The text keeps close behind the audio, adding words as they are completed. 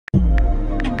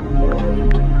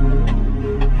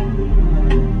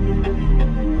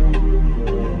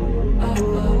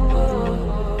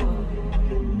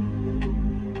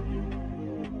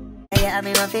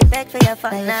fi beg for your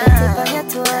fuck now. Tip on your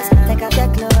toes, take off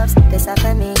your gloves. This up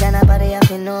for me, gonna body up,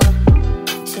 you know.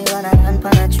 She wanna run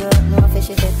on a truck, no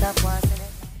fishy fit up once.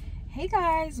 Hey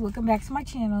guys, welcome back to my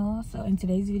channel. So in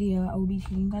today's video, I will be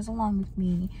taking you guys along with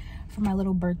me for my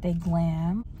little birthday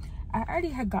glam. I already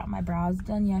had got my brows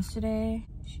done yesterday.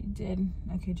 She did an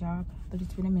okay job, but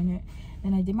it's been a minute.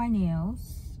 Then I did my nails,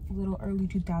 a little early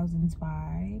 2000s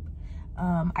vibe.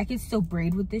 I could still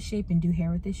braid with this shape and do hair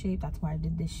with this shape. That's why I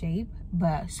did this shape.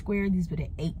 But square, these would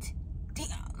have 8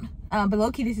 down. But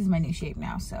low-key, this is my new shape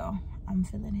now, so I'm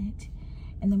feeling it.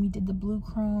 And then we did the blue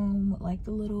chrome, like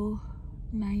the little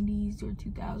 90s or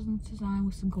 2000s design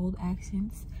with some gold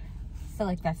accents. I feel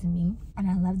like that's me. And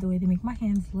I love the way they make my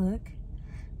hands look.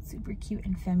 Super cute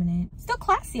and feminine. Still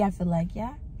classy, I feel like,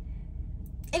 yeah?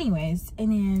 Anyways,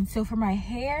 and then, so for my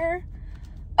hair,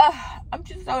 I'm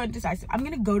just so indecisive. I'm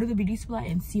gonna go to the beauty supply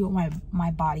and see what my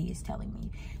body is telling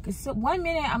me. Because so 1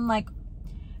 minute I'm like,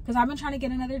 because I've been trying to get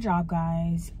another job,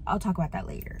 guys. I'll talk about that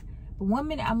later. But 1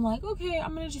 minute I'm like, okay,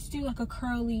 I'm gonna just do like a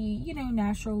curly, you know,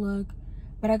 natural look.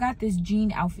 But I got this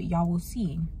jean outfit, y'all will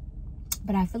see.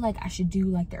 But I feel like I should do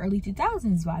like the early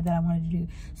 2000s vibe that I wanted to do.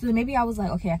 So then maybe I was like,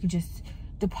 okay, I could just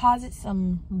deposit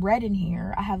some red in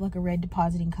here. I have like a red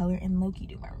depositing color and low-key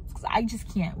do my roots. Because I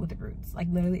just can't with the roots. Like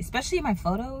literally, especially in my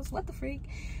photos. What the freak?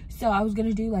 So I was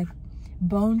gonna do like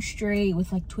bone straight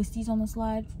with like twisties on the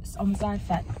side,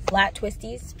 flat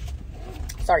twisties.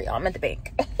 Sorry, y'all, I'm at the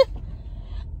bank.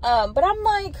 But I'm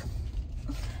like,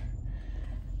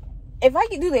 if I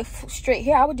could do the straight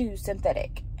hair, I would do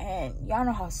synthetic. And y'all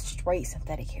know how straight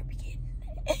synthetic hair be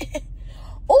getting.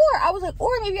 Or I was like,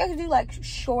 or maybe I could do like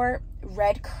short,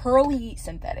 red, curly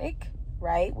synthetic,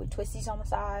 right? With twisties on the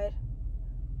side.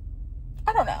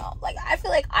 I don't know. Like, I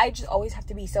feel like I just always have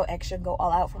to be so extra and go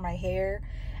all out for my hair.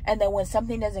 And then when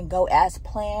something doesn't go as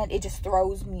planned, it just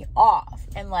throws me off.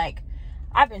 And like,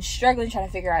 I've been struggling trying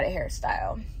to figure out a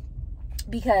hairstyle.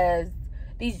 Because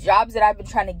these jobs that I've been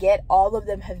trying to get, all of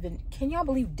them have been, can y'all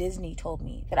believe Disney told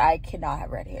me that I cannot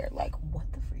have red hair? Like,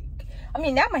 what the freak? I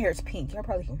mean, now my hair is pink. You're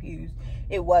probably confused.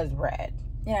 It was red.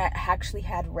 And I actually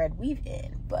had red weave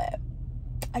in, but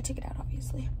I took it out,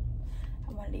 obviously.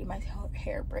 I wanted to get my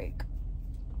hair break.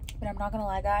 But I'm not gonna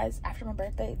lie, guys, after my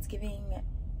birthday, it's getting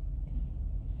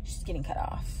cut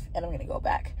off. And I'm gonna go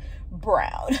back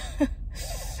brown.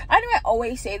 I know I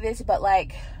always say this, but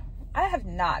like, I have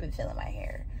not been feeling my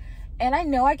hair. And I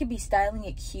know I could be styling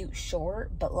it cute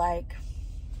short, but like,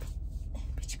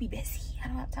 bitch, be busy. I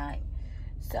don't have time.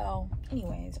 So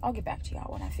anyways, I'll get back to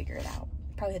y'all when I figure it out.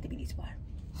 Probably at the beauty supply.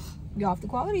 Y'all, if the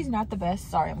quality is not the best,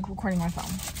 sorry, I'm recording my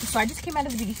phone. So I just came out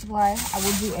of the beauty supply. I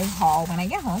will do a haul when I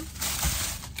get home.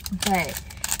 But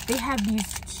they have these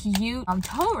cute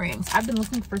toe rings. I've been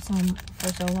looking for some for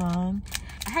so long.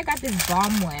 I had got this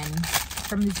bomb one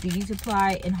from this beauty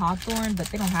supply in Hawthorne, but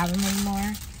they don't have them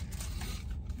anymore.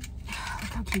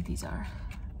 Look how cute these are.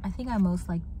 I think I most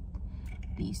like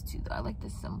these two though. I like the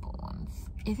simple ones.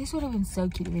 If this would have been so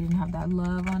cute if they didn't have that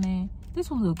love on it. This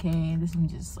one's okay. This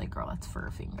one's just like, girl, that's for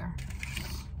a finger.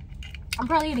 I'm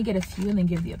probably gonna get a few and then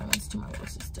give the other ones to my little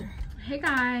sister. Hey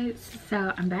guys,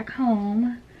 so I'm back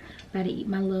home. About to eat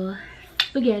my little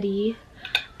spaghetti.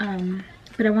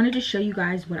 But I wanted to show you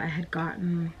guys what I had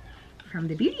gotten from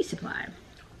the beauty supply.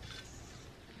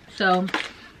 So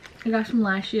I got some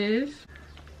lashes.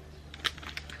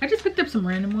 I just picked up some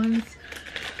random ones.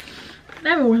 I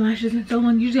haven't worn lashes in so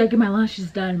long. Usually I get my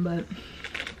lashes done, but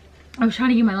I was trying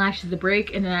to give my lashes a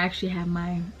break, and then I actually have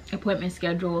my appointment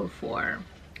scheduled for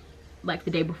like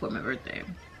the day before my birthday,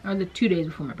 or the 2 days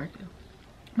before my birthday.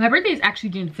 My birthday is actually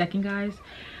June 2nd, guys,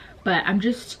 but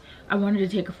I wanted to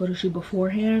take a photo shoot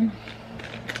beforehand,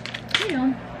 you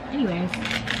know. Anyways,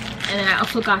 and then I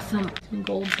also got some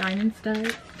gold diamond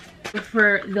studs. But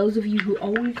for those of you who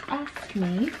always ask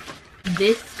me,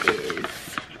 this is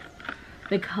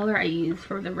the color I use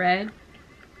for the red.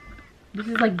 This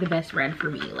is like the best red for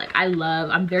me. Like,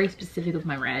 I'm very specific with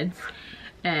my reds.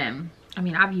 I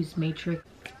mean, I've used Matrix,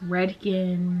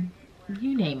 Redken,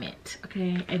 you name it,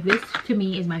 okay? And this to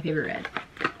me is my favorite red.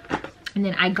 And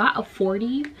then I got a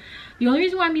 40. The only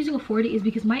reason why I'm using a 40 is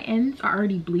because my ends are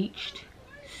already bleached,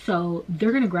 so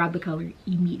they're gonna grab the color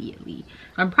immediately.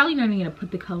 I'm probably not even gonna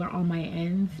put the color on my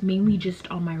ends, mainly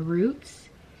just on my roots.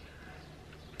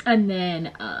 And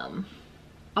then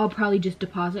I'll probably just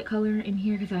deposit color in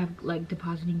here because I have like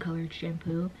depositing colored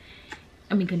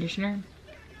conditioner.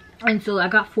 And so I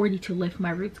got 40 to lift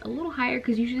my roots a little higher,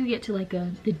 because usually get to like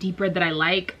the deep red that I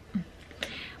like.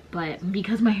 But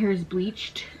because my hair is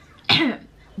bleached,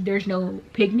 there's no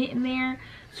pigment in there,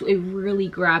 so it really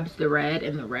grabs the red,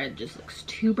 and the red just looks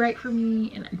too bright for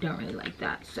me, and I don't really like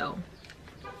that. So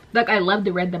Like, I love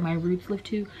the red that my roots lift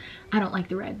to. I don't like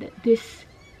the red that this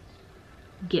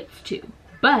gets to.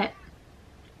 But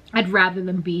I'd rather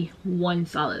them be one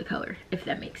solid color, if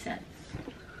that makes sense.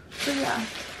 So yeah.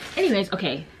 Anyways,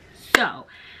 okay. So,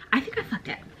 I think I fucked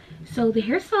up. So, the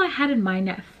hairstyle I had in mind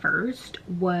at first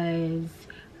was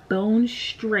bone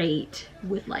straight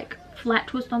with like flat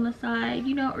twist on the side.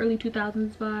 You know, early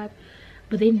 2000s vibe.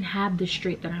 But they didn't have the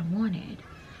straight that I wanted.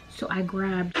 So I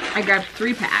grabbed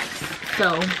 3 packs.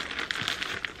 So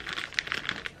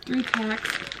 3 packs.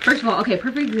 First of all, okay,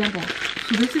 perfect example.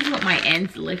 So this is what my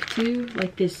ends lift to.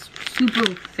 Like this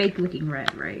super fake looking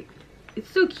red, right? It's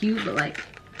so cute, but like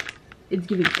it's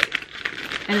giving fake.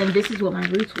 And then this is what my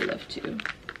roots will lift to.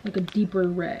 Like a deeper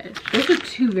red. Those are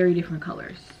 2 very different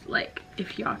colors. Like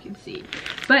if y'all can see.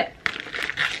 But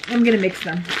I'm gonna mix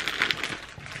them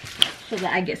so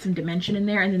that I get some dimension in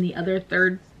there. And then the other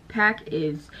 3rd pack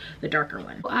is the darker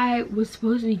one. I was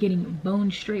supposed to be getting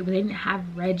bone straight, but they didn't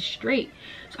have red straight,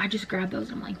 so I just grabbed those.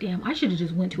 I'm like, damn, I should have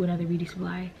just went to another beauty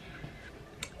supply,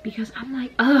 because I'm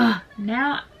like,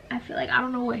 now I feel like I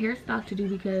don't know what hairstyle to do,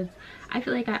 because I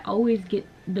feel like I always get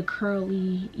the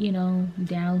curly, you know,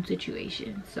 down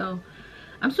situation. So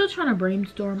I'm still trying to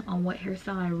brainstorm on what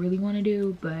hairstyle I really want to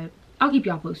do, but I'll keep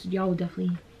y'all posted. Y'all will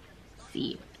definitely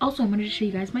see. Also, I'm going to show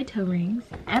you guys my toe rings.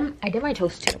 I did my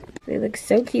toes too. They look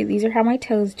so cute. These are how my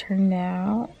toes turned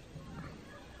out.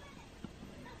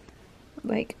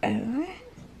 Like, oh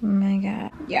my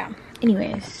god. Yeah.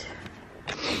 Anyways.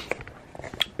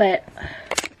 But,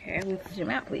 okay, let's zoom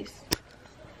out, please.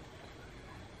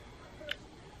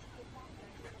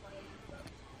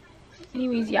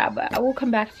 Anyways, yeah, but I will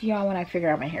come back to y'all when I figure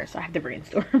out my hair. So I have to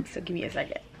brainstorm. So give me a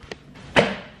second.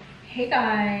 Hey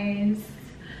guys.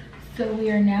 So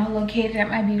we are now located at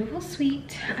my beautiful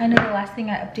suite. I know the last thing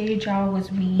I updated y'all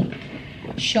was me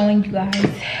showing you guys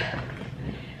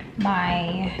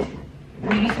my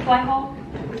beauty supply haul.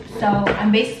 So I'm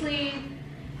basically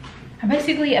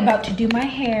about to do my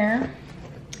hair.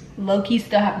 Low-key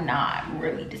still have not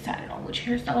really decided on which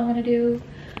hairstyle I'm gonna do.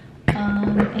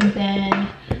 And then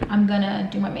I'm gonna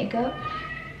do my makeup.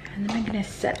 And then I'm gonna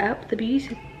set up the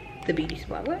beauty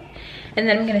supply. What? And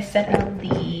then I'm gonna set up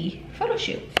the photo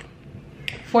shoot.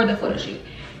 For the photo shoot.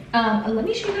 Let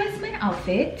me show you guys my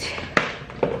outfit.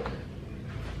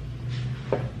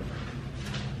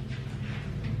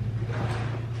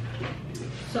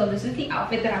 So this is the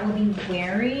outfit that I will be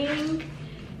wearing.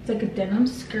 It's like a denim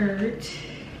skirt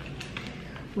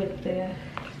with the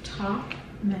top,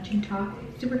 matching top.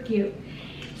 Super cute.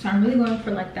 So I'm really going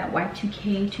for like that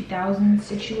Y2K 2000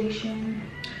 situation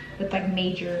with like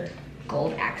major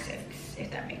gold accents,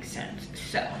 if that makes sense.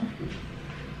 So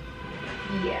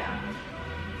yeah.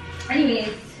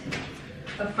 Anyways,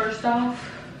 but first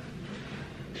off,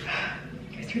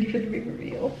 you guys ready for the big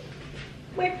reveal?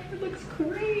 My hair looks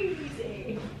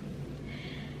crazy.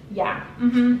 Yeah,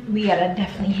 we gotta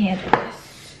definitely handle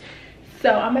this.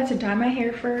 So I'm about to dye my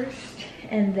hair first,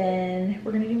 and then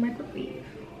we're gonna do my quick weave.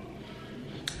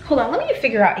 Hold on, let me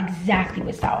figure out exactly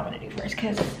what style I'm gonna do first,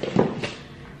 because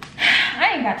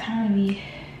I ain't got time to be,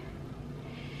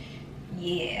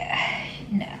 yeah,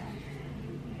 no.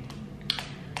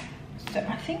 So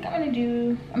I think I'm gonna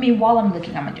do, while I'm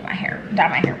looking, I'm gonna do my hair, dye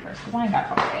my hair first, because I ain't got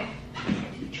all day.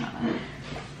 I'm trying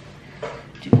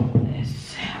to do all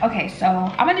this. Okay, so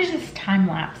I'm gonna just time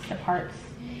lapse the parts,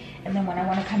 and then when I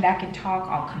want to come back and talk,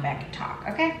 I'll come back and talk,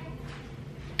 okay?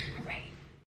 All right.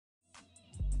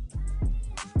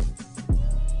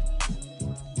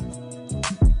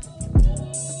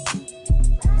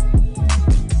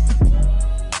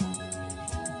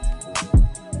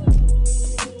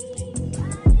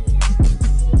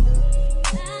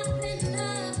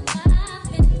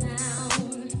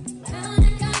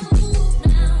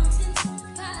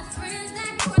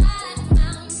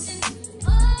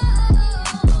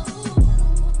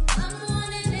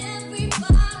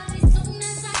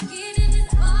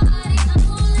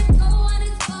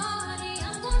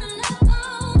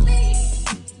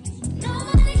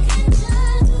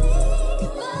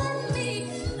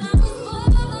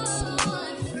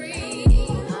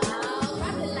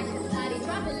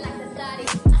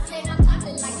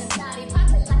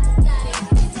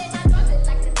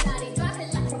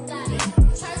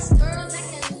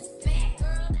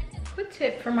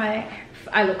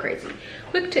 I look crazy.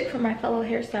 Quick tip for my fellow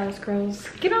hairstylist girls: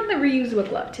 get on the reusable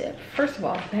glove tip. First of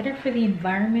all, better for the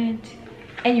environment,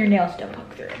 and your nails don't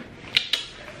poke through.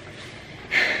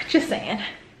 Just saying.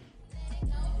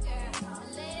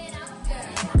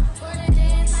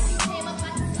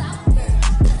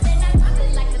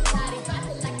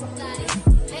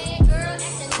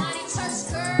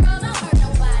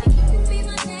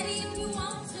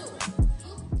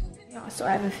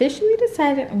 I've officially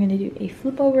decided I'm gonna do a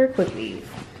flip over quick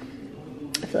weave.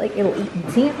 I feel like it'll eat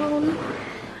me down.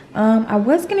 I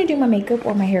was gonna do my makeup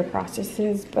or my hair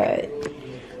processes, but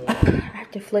I have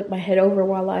to flip my head over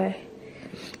while I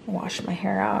wash my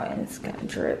hair out, and it's gonna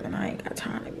drip, and I ain't got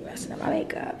time to be messing up my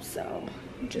makeup, so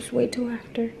just wait till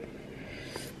after.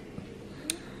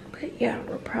 But yeah,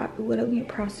 we're probably literally a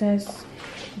process.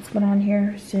 It's been on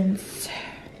here since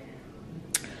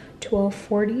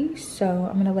 12:40, so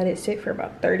I'm gonna let it sit for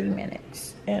about 30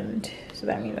 minutes, and so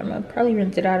that means I'm gonna probably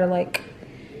rinse it out at like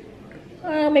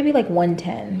maybe like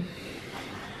 110.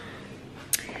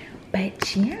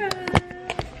 But yeah,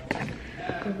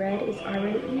 the red is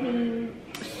already eating.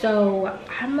 So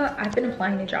I've been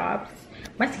applying to jobs.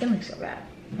 My skin looks so bad.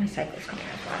 My cycle's coming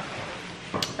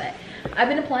out, but I've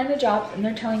been applying to jobs, and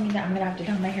they're telling me that I'm gonna have to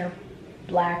dye my hair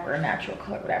black or a natural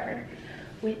color, whatever,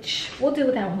 which we'll deal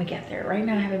with that when we get there. Right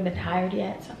now I haven't been hired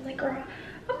yet, so I'm like, girl,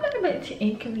 I'm not about to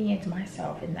inconvenience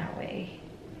myself in that way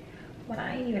when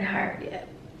I ain't even hired yet,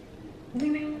 you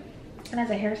know? And as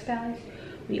a hairstylist,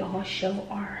 we all show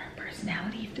our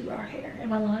personality through our hair.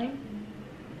 Am I lying?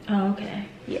 Oh, okay,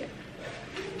 yeah.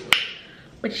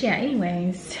 But yeah,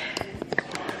 anyways,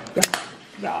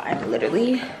 y'all, I'm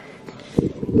literally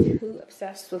too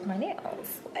obsessed with my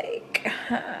nails. Like,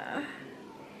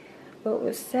 what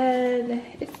was said,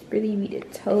 it's really be the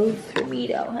toes for me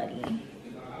though, honey.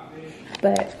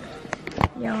 But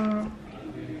y'all,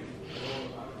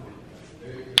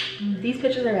 these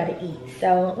pictures are about to eat,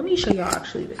 so let me show y'all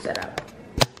actually the setup.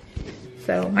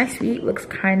 So my suite looks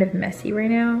kind of messy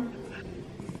right now.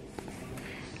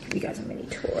 Give you guys a mini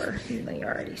tour, even though you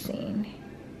already seen.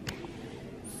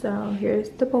 So here's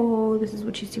the bowl. This is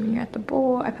what you see when you're at the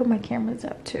bowl. I put my cameras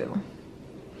up too.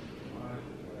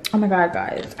 Oh my god,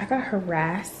 guys, I got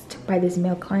harassed by this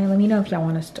male client. Let me know if y'all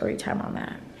want a story time on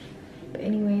that. But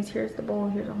anyways, here's the bowl.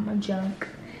 Here's all my junk.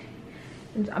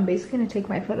 And I'm basically gonna take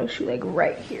my photo shoot like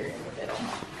right here in the middle,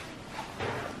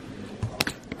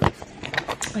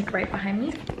 like right behind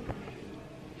me.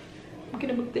 I'm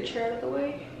gonna move the chair out of the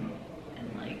way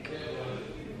and like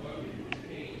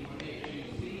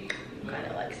kind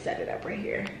of like set it up right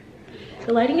here.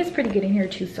 The lighting is pretty good in here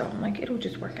too, so I'm like, it'll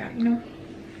just work out, you know?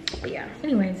 But yeah,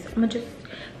 anyways, I'm gonna just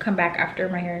come back after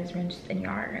my hair is rinsed, and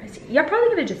y'all are gonna see. Y'all probably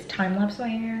gonna just time lapse my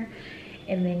hair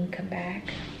and then come back.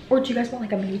 Or do you guys want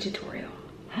like a mini tutorial?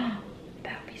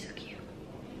 That would be so cute.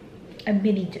 A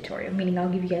mini tutorial, meaning I'll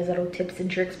give you guys little tips and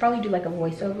tricks. Probably do like a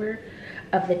voiceover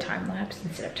of the time lapse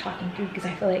instead of talking through, because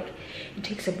I feel like it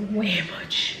takes up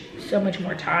so much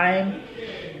more time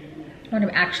when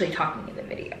I'm actually talking in the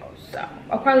video. So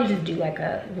I'll probably just do like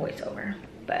a voiceover,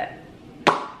 but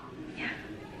yeah.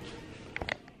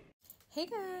 Hey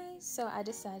guys, so I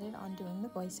decided on doing the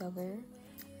voiceover.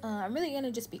 I'm really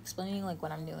gonna just be explaining like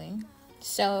what I'm doing.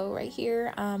 So right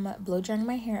here, I'm blow drying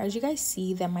my hair. As you guys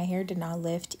see, that my hair did not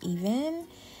lift even.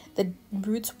 The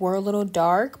roots were a little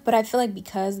dark, but I feel like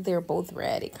because they're both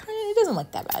red, it doesn't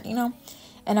look that bad, you know?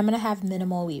 And I'm gonna have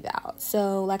minimal weave out.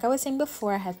 So like I was saying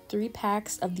before, I have 3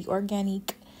 packs of the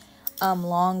organic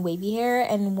long wavy hair,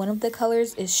 and one of the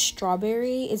colors is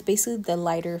strawberry. It's basically the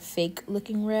lighter fake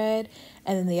looking red,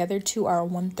 and then the other 2 are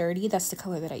 130. That's the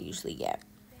color that I usually get,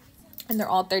 and they're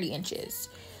all 30 inches.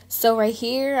 So right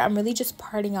here, I'm really just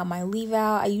parting out my leave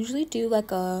out. I usually do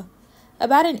like about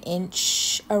 1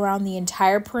 inch around the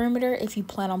entire perimeter if you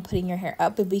plan on putting your hair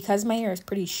up, but because my hair is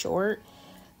pretty short,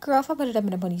 girl, if I put it up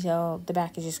in a ponytail, the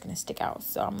back is just gonna stick out.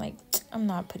 So I'm like, I'm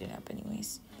not putting it up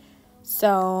anyways.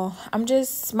 So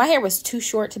my hair was too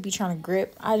short to be trying to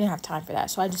grip. I didn't have time for that,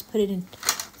 so I just put it in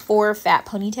 4 fat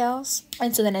ponytails.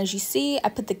 And so then as you see, I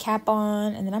put the cap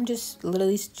on, and then I'm just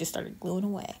literally just started gluing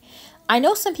away. I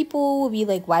know some people will be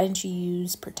like, why didn't you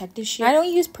use protective shield? I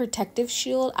don't use protective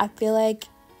shield. I feel like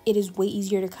it is way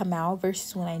easier to come out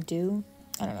versus when I do.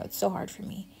 I don't know, it's so hard for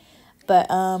me. But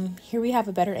here we have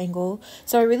a better angle.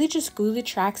 So I really just glue the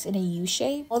tracks in a U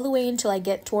shape all the way until I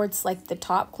get towards like the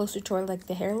top, closer toward like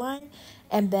the hairline,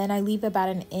 and then I leave about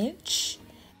 1 inch.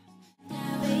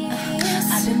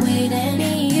 I've been waiting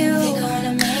you.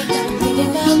 Gonna make them thinking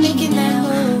about making that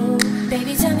move.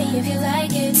 Baby, tell me if you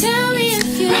like it. Tell me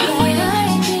if you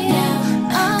like it.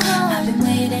 I've been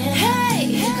waiting.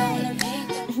 Hey.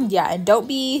 Yeah, and don't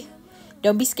be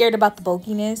scared about the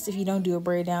bulkiness. If you don't do a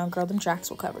braid down, girl, them tracks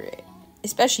will cover it,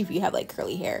 especially if you have like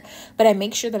curly hair. But I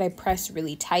make sure that I press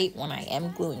really tight when I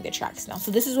am gluing the tracks down.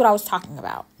 So this is what I was talking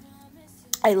about.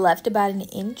 I left about 1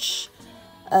 inch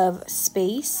of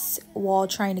space while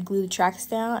trying to glue the tracks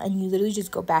down, and you literally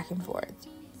just go back and forth.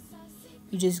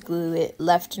 You just glue it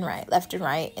left and right,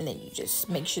 and then you just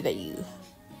make sure that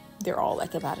they're all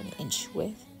like about 1 inch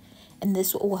width. and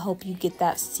this will help you get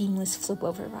that seamless flip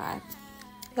over vibe.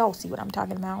 Y'all see what I'm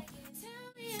talking about.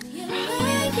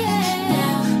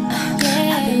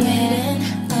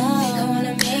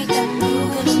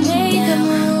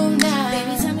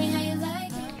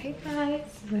 Hey guys,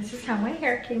 this is how my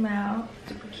hair came out.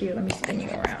 Super cute. Let me spin you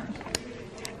around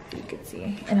so you can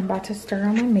see. And I'm about to start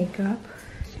on my makeup.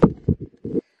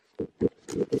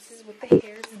 This is what the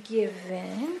hair is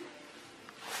given.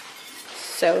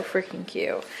 So freaking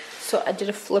cute. So I did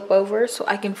a flip over so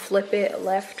I can flip it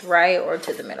left, right, or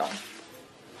to the middle.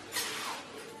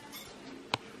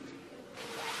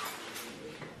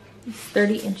 It's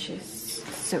 30 inches.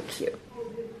 So cute.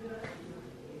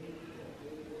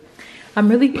 I'm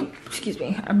really, excuse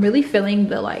me, I'm really feeling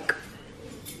the like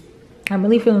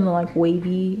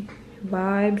wavy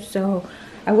vibe. So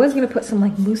I was gonna put some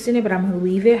like mousse in it, but I'm gonna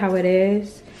leave it how it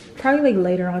is. Probably like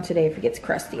later on today, if it gets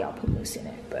crusty, I'll put mousse in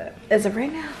it. But as of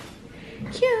right now,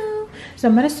 cute. So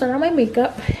I'm gonna start on my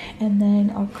makeup and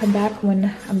then I'll come back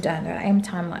when I'm done. I am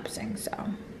time lapsing, so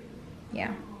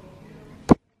yeah.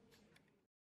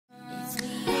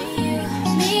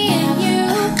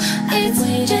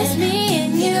 It's just me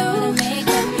and you.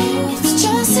 It's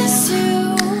just us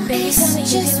two.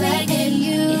 It's just me and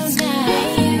you now.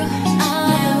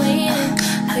 I've been waiting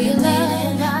for your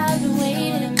love. I've been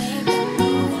waiting to make a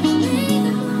move.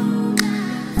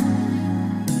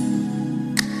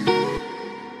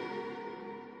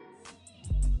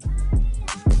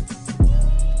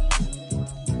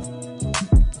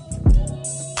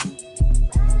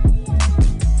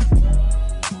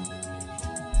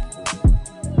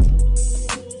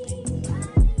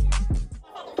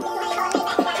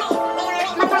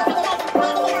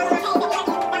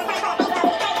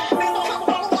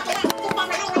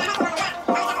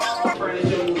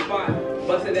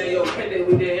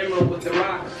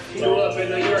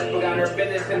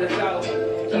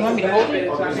 You want me to hold it?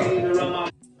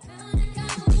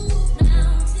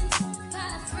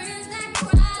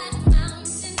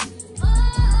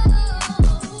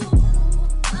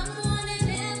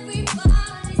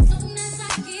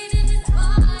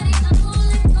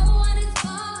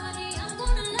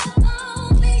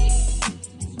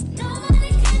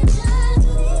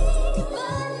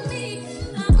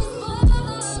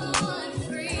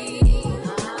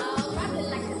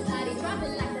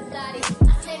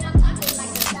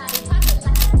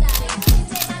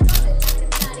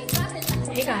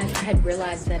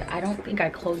 Realized that I don't think I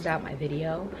closed out my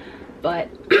video, but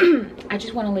I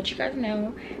just want to let you guys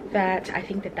know that I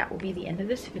think that will be the end of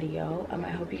this video. I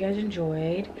hope you guys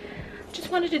enjoyed.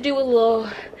 Just wanted to do a little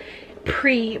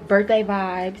pre-birthday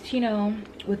vibes, you know,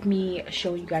 with me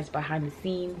showing you guys behind the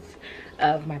scenes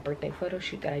of my birthday photo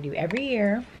shoot that I do every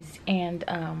year. And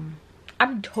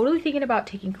I'm totally thinking about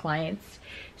taking clients,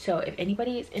 so if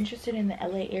anybody is interested in the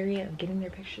LA area of getting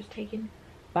their pictures taken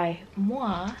by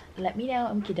moi, let me know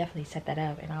and we can definitely set that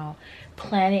up, and I'll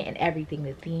plan it and everything,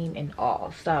 the theme and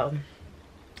all. So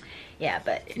yeah,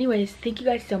 but anyways, thank you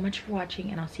guys so much for watching,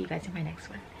 and I'll see you guys in my next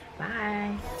one.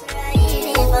 Bye.